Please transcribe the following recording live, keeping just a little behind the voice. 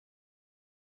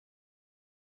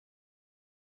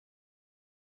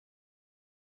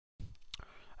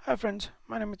Hi friends,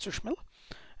 my name is Sushmil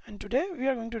and today we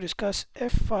are going to discuss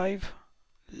F5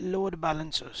 load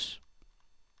balancers.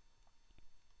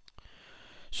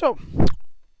 So,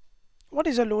 what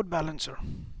is a load balancer?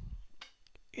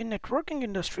 In networking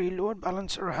industry, load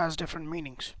balancer has different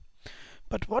meanings.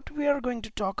 But what we are going to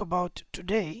talk about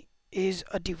today is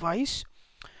a device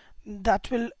that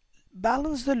will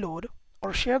balance the load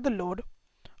or share the load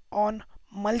on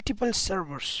multiple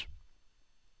servers.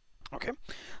 Okay,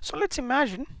 so let's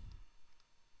imagine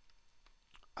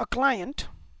a client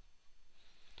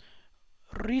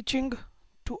reaching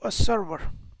to a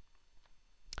server.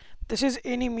 This is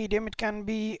any medium, it can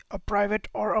be a private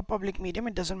or a public medium,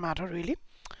 it doesn't matter really.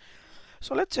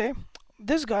 So let's say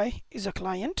this guy is a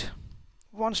client,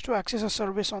 wants to access a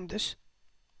service on this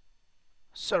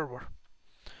server.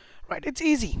 Right, it's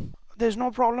easy, there's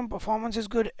no problem, performance is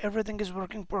good, everything is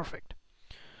working perfect.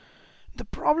 The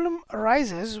problem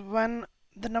arises when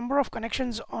the number of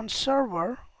connections on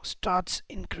server starts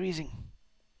increasing.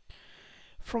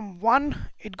 From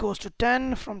 1 it goes to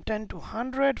 10, from 10 to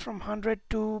 100, from 100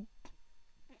 to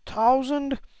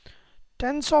 1000,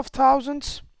 tens of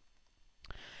thousands,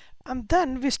 and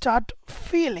then we start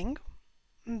feeling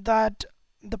that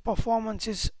the performance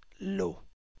is low.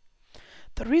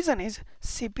 The reason is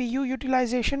CPU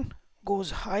utilization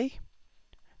goes high,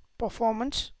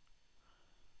 performance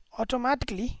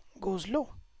automatically goes low,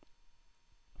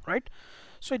 right?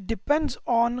 So it depends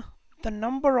on the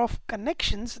number of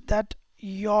connections that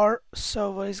your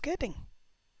server is getting.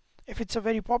 If it's a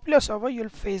very popular server, you'll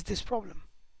face this problem.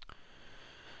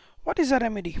 What is a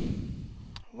remedy?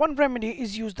 One remedy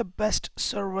is use the best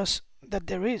servers that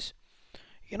there is.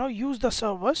 Use the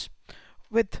servers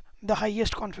with the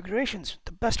highest configurations,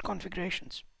 the best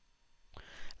configurations.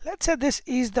 Let's say this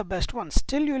is the best one,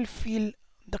 still you will feel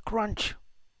the crunch,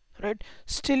 right?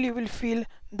 Still you will feel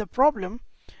the problem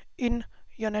in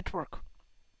your network.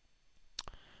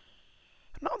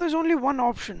 Now there's only one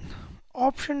option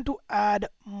to add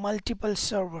multiple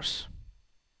servers,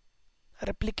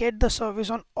 replicate the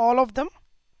service on all of them,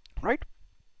 right?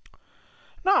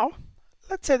 Now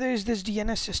let's say there is this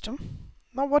DNS system.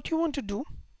 Now what you want to do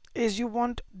is you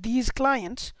want these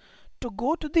clients to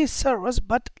go to these servers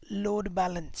but load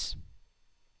balance,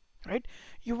 right?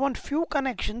 You want few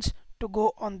connections to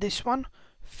go on this one,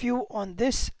 few on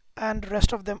this, and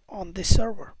rest of them on this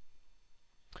server.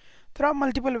 There are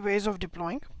multiple ways of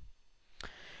deploying.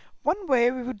 One way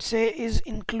we would say is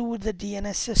include the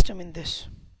DNS system in this.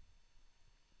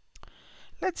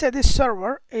 Let's say this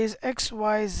server is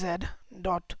xyz.com.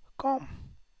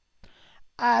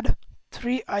 Add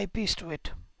 3 IPs to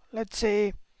it. Let's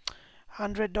say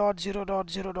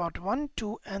 100.0.0.1,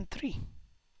 2 and 3.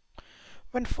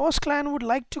 When first client would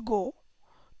like to go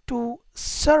to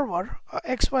server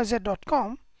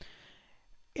xyz.com,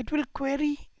 it will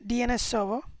query DNS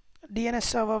server. DNS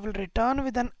server will return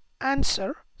with an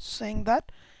answer saying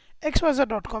that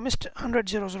xyz.com is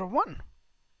 100.0.0.1.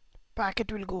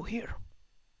 Packet will go here.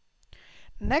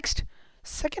 Next,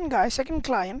 second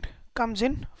client comes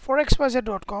in for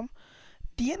xyz.com.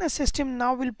 DNS system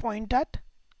now will point at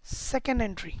second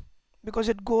entry because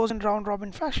it goes in round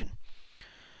robin fashion.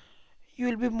 You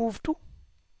will be moved to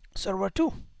server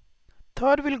 2.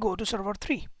 Third will go to server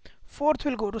 3. Fourth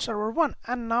will go to server 1,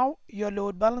 and now you're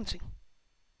load balancing.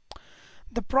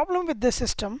 The problem with this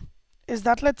system is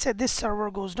that let's say this server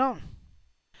goes down.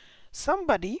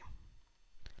 Somebody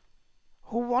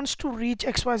who wants to reach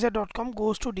xyz.com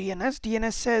goes to DNS.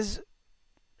 DNS says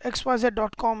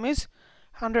xyz.com is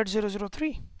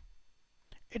 100.0.0.3.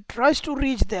 It tries to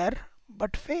reach there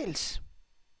but fails.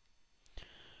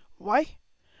 Why?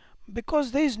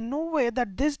 Because there is no way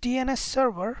that this DNS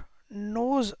server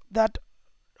knows that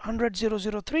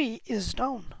 100.0.0.3 is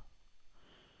down.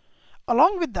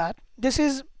 Along with that, this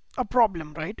is a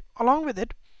problem, right? Along with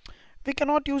it, we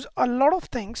cannot use a lot of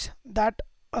things that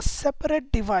a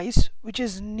separate device which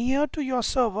is near to your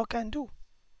server can do.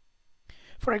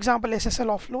 For example, SSL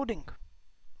offloading,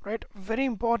 right? Very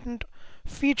important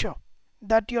feature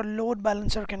that your load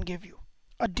balancer can give you.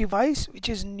 A device which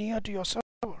is near to your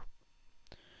server,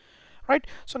 right?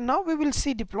 So now we will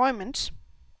see deployments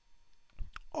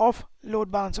of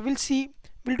load balancer. We'll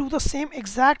do the same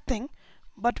exact thing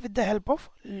but with the help of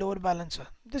load balancer.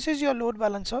 This is your load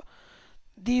balancer.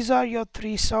 These are your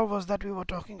 3 servers that we were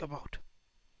talking about.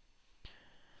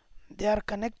 They are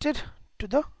connected to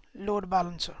the load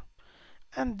balancer,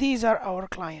 and these are our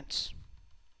clients.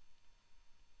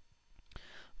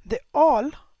 They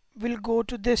all will go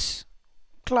to this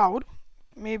cloud,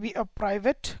 maybe a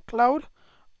private cloud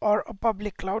or a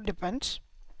public cloud, depends,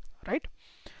 right?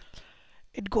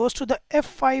 It goes to the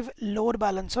F5 load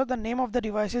balancer. The name of the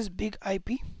device is Big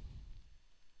IP.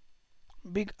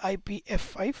 big IP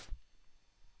F5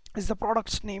 is the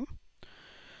product's name.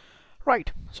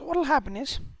 Right, so what will happen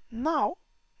is now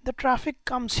the traffic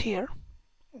comes here,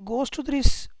 goes to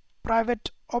this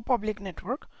private or public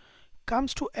network,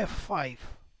 comes to F5,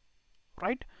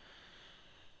 right?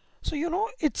 So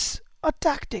it's a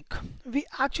tactic. We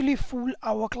actually fool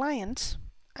our clients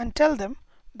and tell them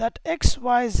that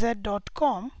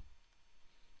xyz.com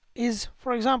is,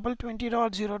 for example,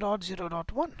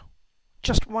 20.0.0.1,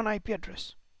 just one IP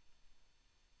address.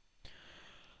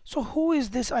 So who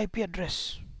is this IP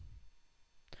address?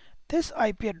 This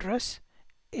IP address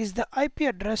is the IP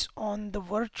address on the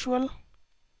virtual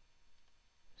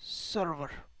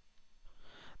server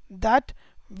that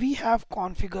we have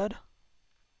configured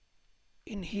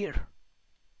in here.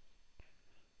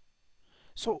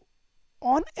 So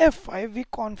on F5 we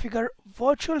configure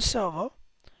virtual server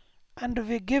and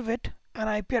we give it an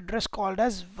IP address called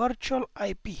as virtual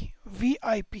IP,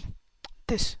 VIP,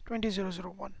 this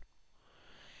 20.0.0.1.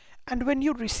 And when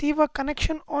you receive a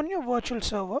connection on your virtual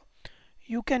server,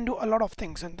 you can do a lot of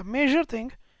things, and the major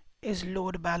thing is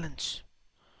load balance.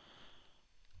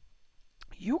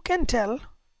 You can tell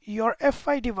your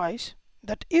F5 device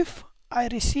that if I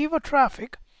receive a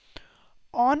traffic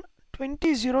on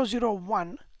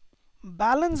 20.0.0.1,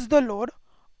 balance the load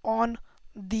on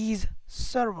these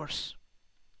servers.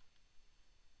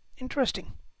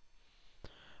 Interesting,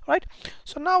 right?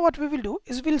 So now what we will do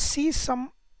is we'll see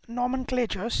some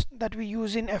nomenclatures that we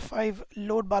use in F5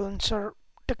 load balancer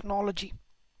technology.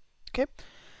 Okay,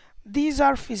 these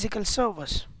are physical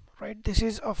servers, right? This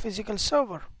is a physical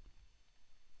server,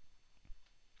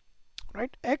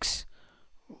 right? X,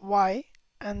 Y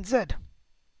and Z.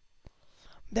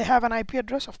 They have an IP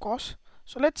address, of course.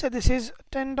 So let's say this is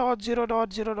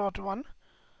 10.0.0.1,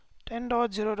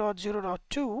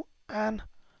 10.0.0.2 and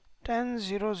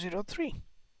 10.0.0.3.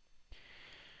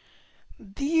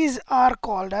 These are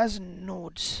called as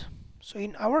nodes. So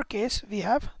in our case we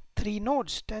have 3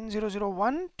 nodes,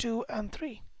 10.0.0.1, 2 and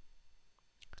 3.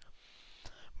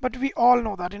 But we all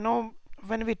know that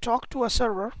when we talk to a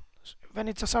server, when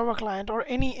it's a server client or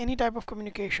any type of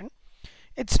communication,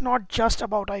 it's not just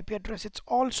about IP address, it's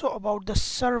also about the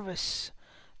service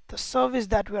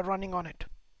that we are running on it.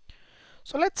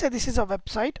 So let's say this is a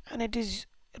website and it is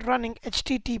running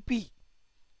HTTP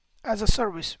as a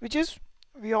service, which is,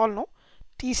 we all know,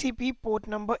 TCP port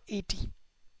number 80,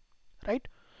 right?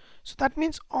 So that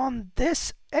means on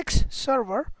this X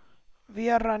server we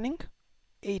are running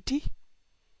 80,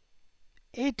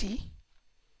 80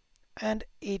 and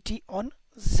 80 on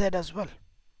Z as well.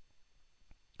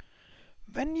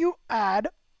 When you add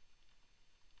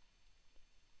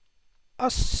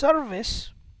a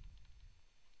service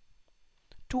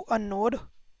to a node,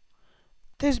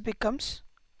 this becomes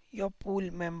your pool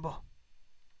member.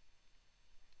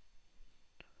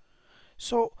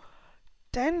 So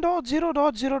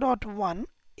 10.0.0.1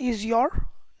 is your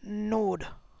node,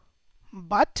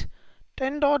 but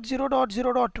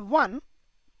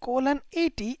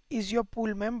 10.0.0.1:80 is your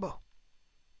pool member.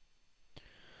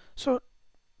 So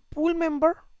pool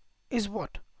member is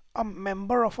what? A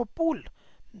member of a pool.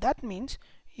 That means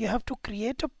you have to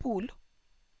create a pool,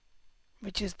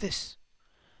 which is this.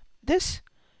 This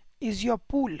is your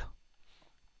pool.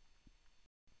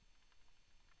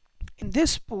 In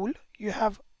this pool you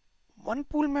have 1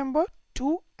 pool member,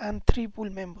 2 and 3 pool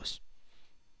members,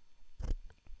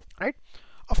 right?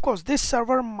 Of course this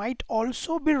server might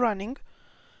also be running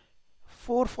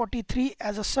 443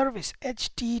 as a service,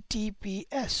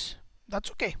 HTTPS.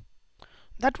 That's okay.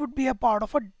 That would be a part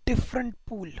of a different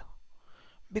pool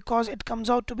because it comes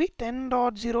out to be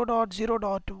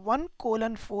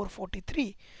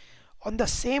 10.0.0.1:443 on the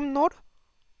same node.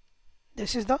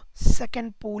 This is the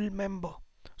second pool member.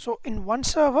 So in one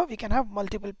server we can have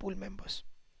multiple pool members,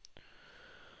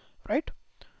 right?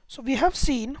 So we have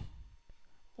seen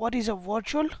what is a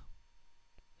virtual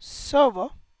server,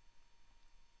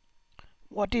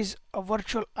 what is a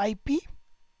virtual IP,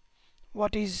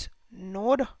 what is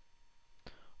node,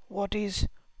 what is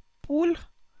pool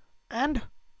and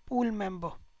pool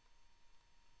member,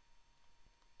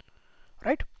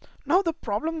 right? Now the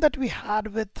problem that we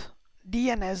had with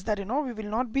DNS, that we will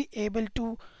not be able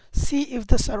to see if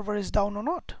the server is down or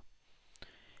not.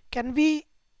 Can we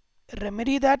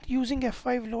remedy that using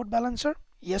F5 load balancer?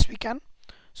 Yes, we can.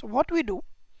 So what we do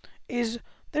is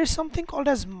there is something called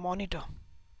as monitor.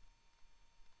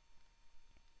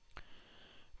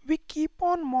 We keep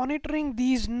on monitoring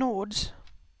these nodes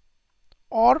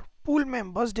or pool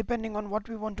members depending on what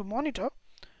we want to monitor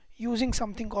using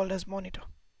something called as monitor.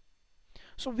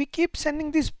 So we keep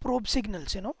sending these probe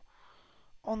signals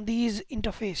on these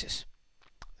interfaces.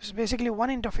 This is basically one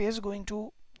interface going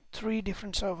to 3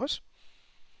 different servers.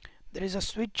 There is a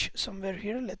switch somewhere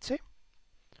here, let's say.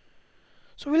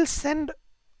 So we'll send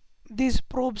these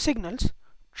probe signals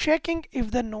checking if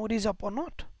the node is up or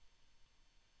not,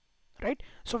 right?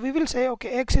 So we will say, okay,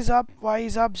 X is up, Y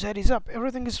is up, Z is up,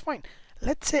 everything is fine.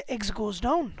 Let's say X goes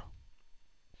down.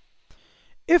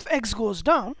 If X goes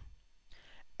down,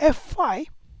 F5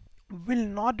 will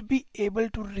not be able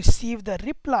to receive the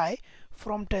reply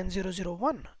from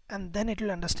 10001, and then it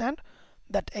will understand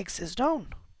that X is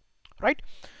down, right?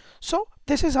 So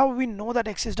this is how we know that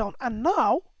X is down. And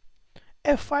now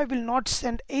F5 will not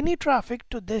send any traffic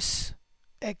to this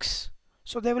X.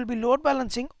 So there will be load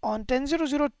balancing on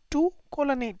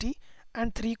 10002:80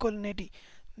 and 3:80.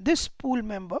 This pool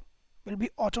member will be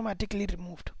automatically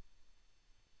removed.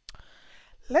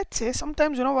 Let's say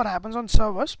sometimes, you know what happens on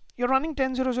servers, you're running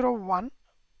 10001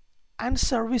 and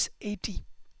service 80.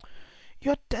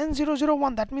 Your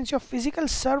 10001, that means your physical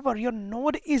server, your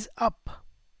node is up,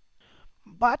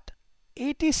 but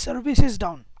 80 service is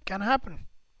down. Can happen,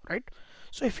 right?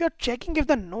 So if you're checking if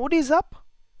the node is up,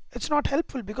 it's not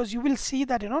helpful, because you will see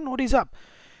that, you know, node is up.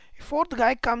 If fourth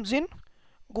guy comes in,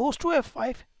 goes to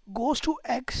F5, goes to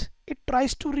X, it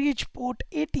tries to reach port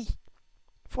 80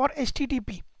 for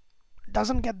HTTP,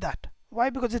 doesn't get that. Why?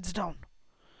 Because it's down.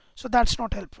 So that's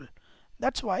not helpful.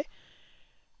 That's why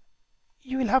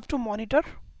you will have to monitor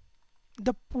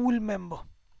the pool member,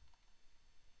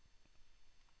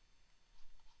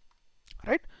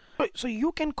 right? So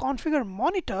you can configure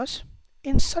monitors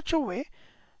in such a way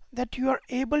that you are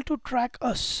able to track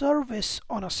a service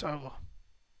on a server.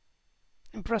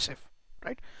 Impressive,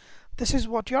 right? This is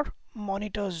what your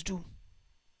monitors do.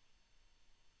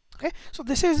 Okay, so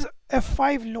this is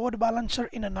F5 load balancer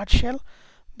in a nutshell.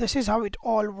 This is how it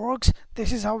all works.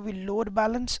 This is how we load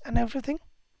balance and everything.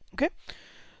 Okay,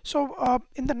 so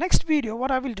in the next video, what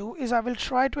I will do is I will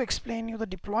try to explain you the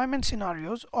deployment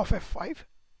scenarios of F5,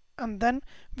 and then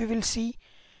we will see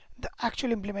the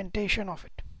actual implementation of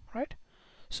it, right?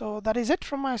 So that is it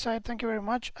from my side. Thank you very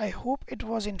much. I hope it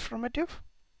was informative.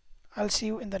 I'll see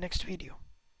you in the next video.